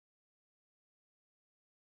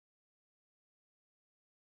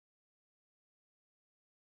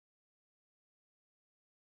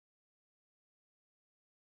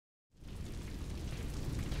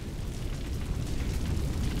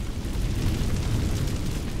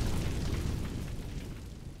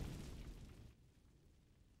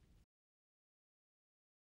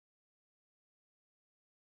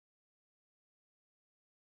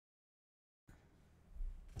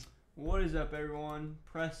What is up, everyone?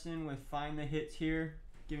 Preston with Find the Hits here,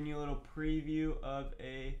 giving you a little preview of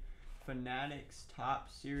a Fanatics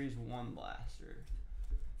Topps Series 1 blaster.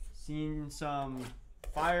 Seen some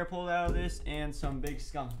fire pulled out of this and some big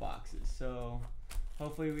skunk boxes, so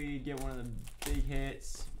hopefully we get one of the big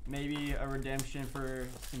hits, maybe a redemption for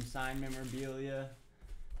some signed memorabilia.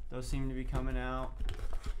 Those seem to be coming out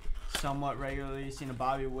somewhat regularly. Seen a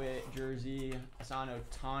Bobby Witt jersey. I saw an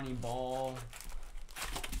Ohtani ball.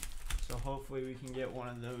 So hopefully we can get one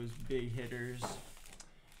of those big hitters.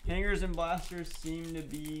 Hangers and blasters seem to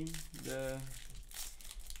be the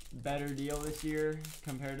better deal this year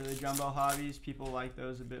compared to the jumbo hobbies. People like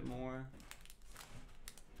those a bit more.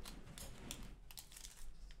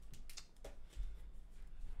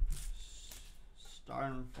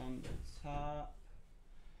 Starting from the top.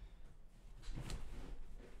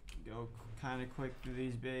 Go kind of quick through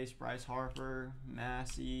these base. Bryce Harper,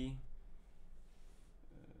 Massey,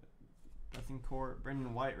 Court,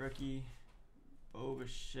 Brendan White rookie, Bo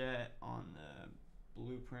Bichette on the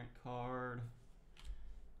blueprint card,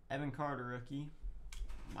 Evan Carter rookie,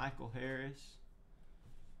 Michael Harris,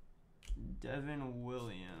 Devin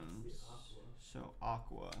Williams, so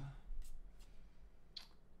Aqua.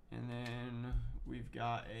 And then we've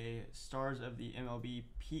got a Stars of the MLB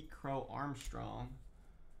Pete Crow Armstrong.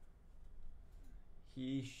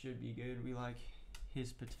 He should be good. We like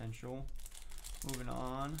his potential. Moving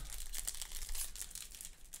on.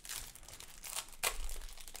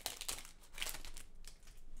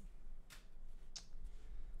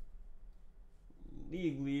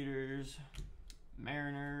 League leaders,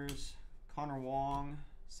 Mariners, Connor Wong,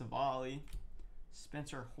 Savali,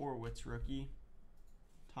 Spencer Horwitz rookie,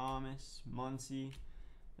 Thomas, Muncy.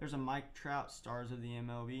 There's a Mike Trout Stars of the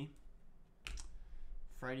MLB,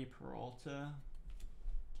 Freddie Peralta,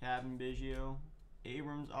 Cabin Biggio,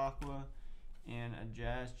 Abrams Aqua, and a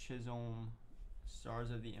Jazz Chisholm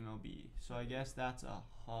Stars of the MLB. So I guess that's a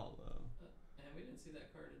hollow. And we didn't see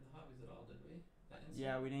that card in the hobbies at all, did we?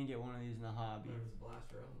 Yeah, we didn't get one of these in the hobby. It was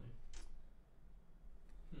blaster only.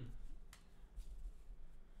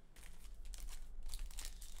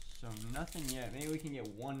 So nothing yet. Maybe we can get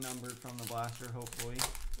one numbered from the blaster, hopefully.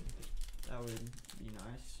 That would be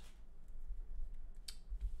nice.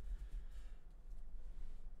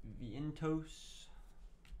 Vientos.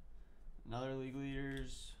 Another league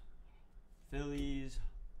leaders. Phillies.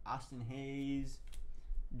 Austin Hayes.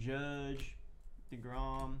 Judge.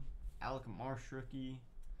 DeGrom. Alec Marsh rookie,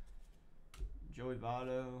 Joey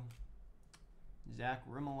Votto, Zach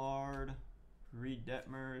Remillard, Reed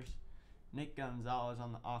Detmers, Nick Gonzalez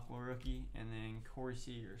on the Aqua rookie, and then Corey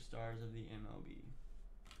Seager, Stars of the MLB.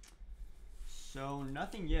 So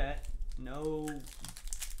nothing yet. No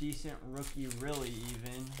decent rookie really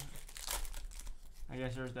even. I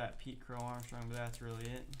guess there's that Pete Crow Armstrong, but that's really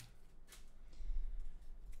it.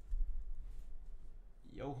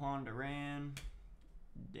 Johan Duran,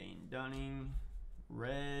 Dane Dunning,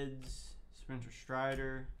 Reds, Spencer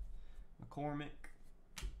Strider, McCormick,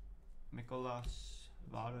 Nicolas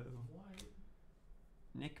Votto,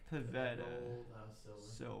 Nick Pivetta,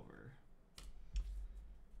 silver,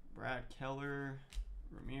 Brad Keller,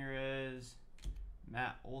 Ramirez,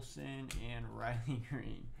 Matt Olson, and Riley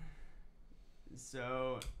Green.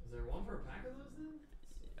 So is there one for a pack of those then?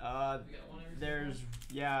 We got one there's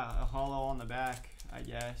a hollow on the back, I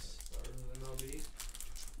guess. Stars of MLB.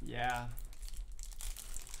 Yeah.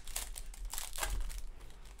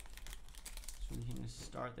 So we can just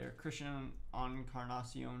start there. Christian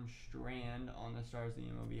Encarnacion Strand on the Stars of the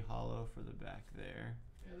MLB hollow for the back there.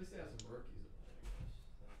 Yeah, at least they have some rookies in there,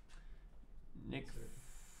 I guess. Nick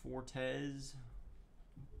Fortes,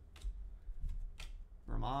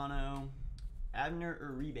 Romano, Abner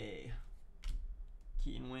Uribe,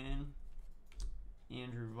 Keaton Wynn,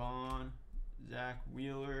 Andrew Vaughn, Zach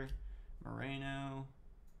Wheeler, Moreno,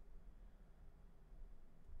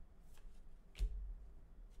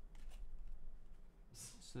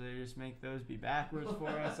 so they just make those be backwards for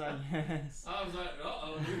us, I guess. I was like,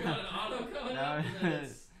 uh-oh, we got an auto coming up, and then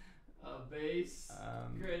it's a base.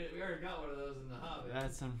 Great, we already got one of those in the hobby.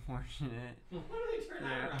 That's unfortunate. What do they turn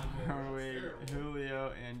that around for?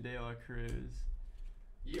 Julio and De La Cruz.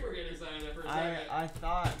 You were getting excited there for a second. I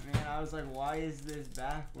thought, man, I was like, why is this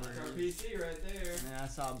backwards? That's our PC right there. And then I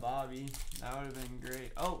saw Bobby. That would have been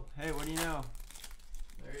great. Oh, hey, what do you know?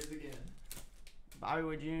 There he is again. Bobby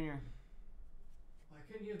Wood Jr. Why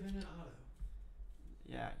couldn't you have been an auto?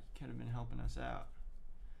 Yeah, he could have been helping us out.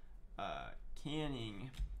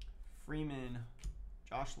 Canning, Freeman,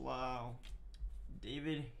 Josh Lau,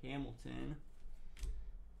 David Hamilton,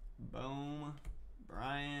 Bohm,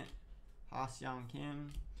 Bryant, Ha-Seong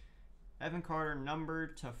Kim, Evan Carter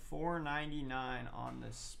numbered to 499 on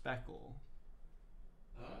the speckle.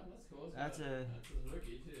 That's cool. So that's his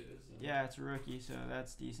rookie too. So. Yeah, it's a rookie, so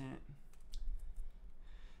that's decent.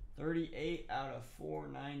 38 out of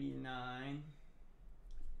 499.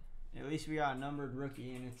 At least we got a numbered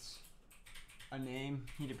rookie, and it's a name.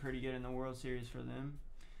 He did pretty good in the World Series for them.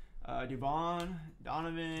 Dubon,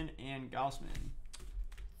 Donovan, and Gaussman.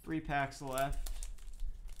 3 packs left.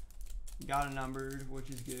 Got a numbered,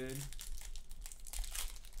 which is good.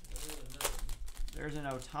 There's an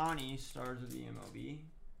Ohtani, stars of the MLB.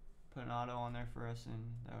 Put an auto on there for us,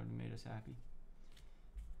 and that would have made us happy.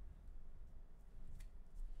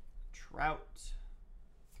 Trout,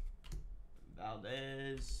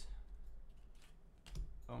 Valdez,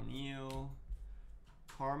 O'Neill,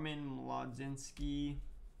 Carmen Mlodzinski,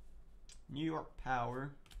 New York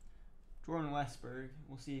Power, Jordan Westberg.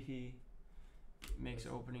 We'll see if he makes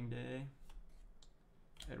opening day.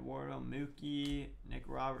 Eduardo Mookie, Nick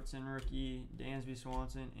Robertson rookie, Dansby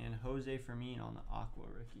Swanson, and Jose Fermin on the Aqua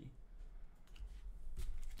rookie.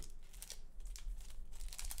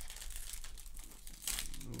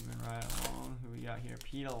 Moving right along, who we got here?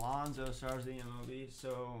 Pete Alonso, stars of the MLB.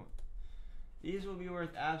 So these will be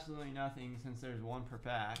worth absolutely nothing since there's 1 per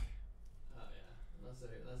pack. Oh yeah, unless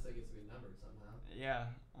they get to be numbered somehow. Yeah,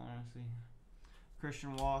 honestly.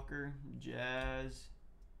 Christian Walker, Jazz.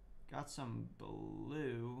 Got some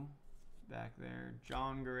blue back there.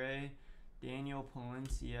 John Gray, Daniel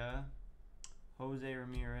Palencia, Jose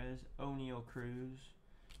Ramirez, O'Neill Cruz,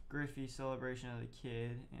 Griffey, Celebration of the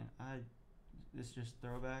Kid, and this is just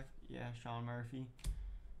throwback. Yeah, Sean Murphy.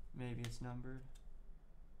 Maybe it's numbered.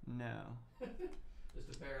 No.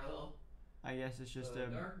 Just a parallel. I guess it's just a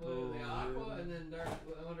dark blue, the aqua, and then dark.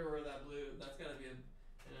 I wonder where that blue. That's got to be in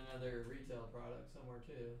another retail product somewhere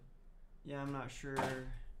too. Yeah, I'm not sure.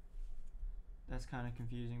 That's kind of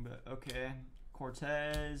confusing, but okay.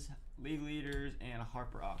 Cortez, League Leaders, and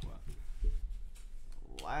Harper Aqua.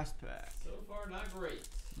 Last pack. So far, not great.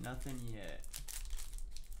 Nothing yet.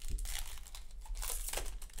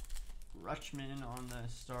 Rutschman on the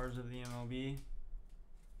stars of the MLB.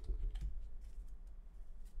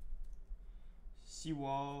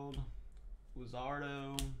 Sewald,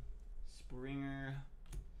 Luzardo, Springer,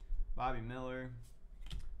 Bobby Miller,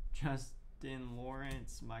 Justin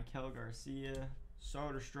Lawrence, Michael Garcia,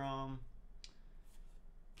 Soderstrom,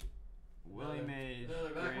 Willie Mays,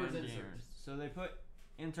 backwards Grand inserts. Gamers. So they put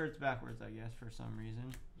inserts backwards, I guess, for some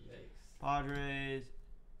reason. Yikes. Padres,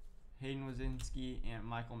 Hayden Wazinski, and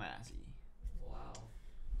Michael Massey. Wow.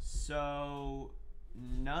 So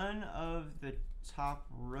none of the top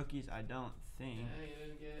rookies, I don't think. Yeah, you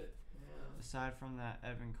didn't get. Yeah. Aside from that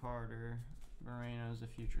Evan Carter, Moreno's a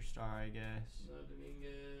future star, I guess. No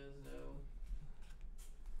Dominguez, no.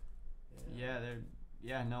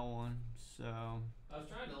 Yeah, no one. So I was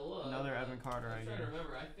trying to look. another Evan Carter, I was guess. trying to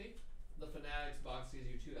remember. I think the Fanatics box gives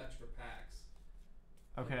you 2 extra packs.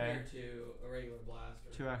 Okay. Compared to a regular blaster.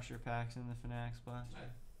 2 extra packs in the Fanatics blaster. I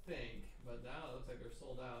think, but now it looks like they're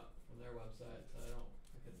sold out from their website, so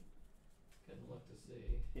I couldn't look to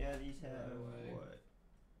see. Yeah, these have what?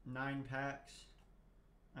 9 packs.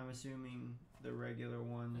 I'm assuming the regular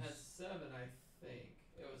ones. It has 7, I think.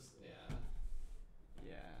 It was, yeah.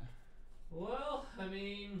 Yeah. Well, I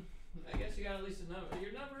mean, I guess you got at least a number.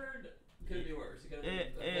 You're numbered. Could be worse. It could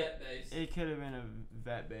have been a vet base. It could have been a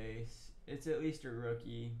vet base. It's at least a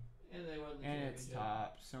rookie. And they won the and it's championship.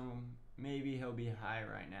 top, so maybe he'll be high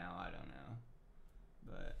right now. I don't know.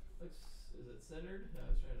 But is it centered? I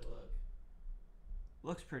was trying to look.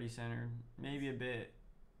 Looks pretty centered. Maybe a bit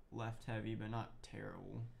left heavy, but not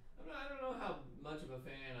terrible. I don't know how much of a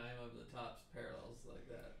fan I am of the Topps parallels like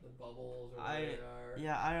that. The bubbles or whatever they are.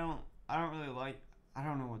 Yeah, I don't really like. I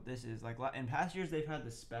don't know what this is. Like in past years, they've had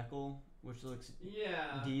the speckle, which looks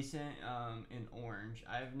decent in orange.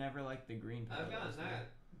 I've never liked the green parallels. I've gotten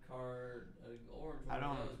that card, orange one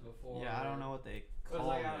of those before. Yeah, I don't know what they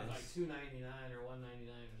call it. It was like $2.99 or $1.99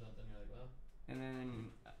 or something. You're like, well. And then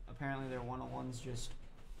apparently their 101s just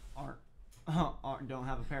aren't don't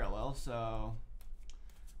have a parallel. So,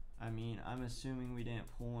 I mean, I'm assuming we didn't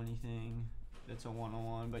pull anything that's a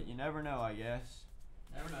 101, but you never know, I guess.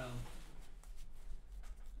 Never know.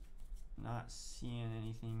 Not seeing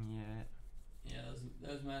anything yet. Yeah,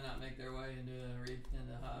 those might not make their way into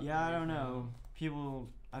the hobby. Yeah, I don't know.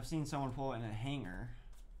 I've seen someone pull it in a hanger.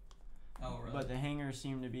 Oh, really? But the hangers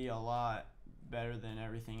seem to be a lot better than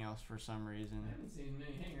everything else for some reason. I haven't seen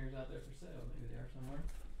many hangers out there for sale. Maybe they are somewhere.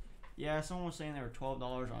 Yeah, someone was saying they were $12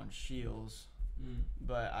 on Shields.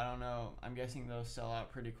 But I don't know. I'm guessing those sell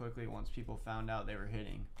out pretty quickly once people found out they were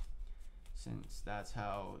hitting. Since that's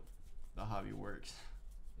how the hobby works.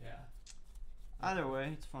 Yeah. Either way,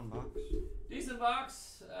 it's a fun box. Decent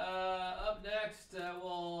box. Up next,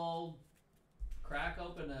 we'll crack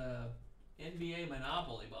open a NBA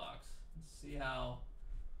Monopoly box. Let's see how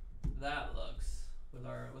that looks with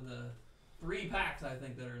the 3 packs I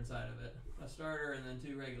think that are inside of it. A starter and then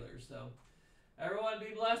 2 regulars. So everyone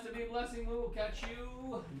be blessed and be blessing. We will catch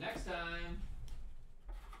you next time.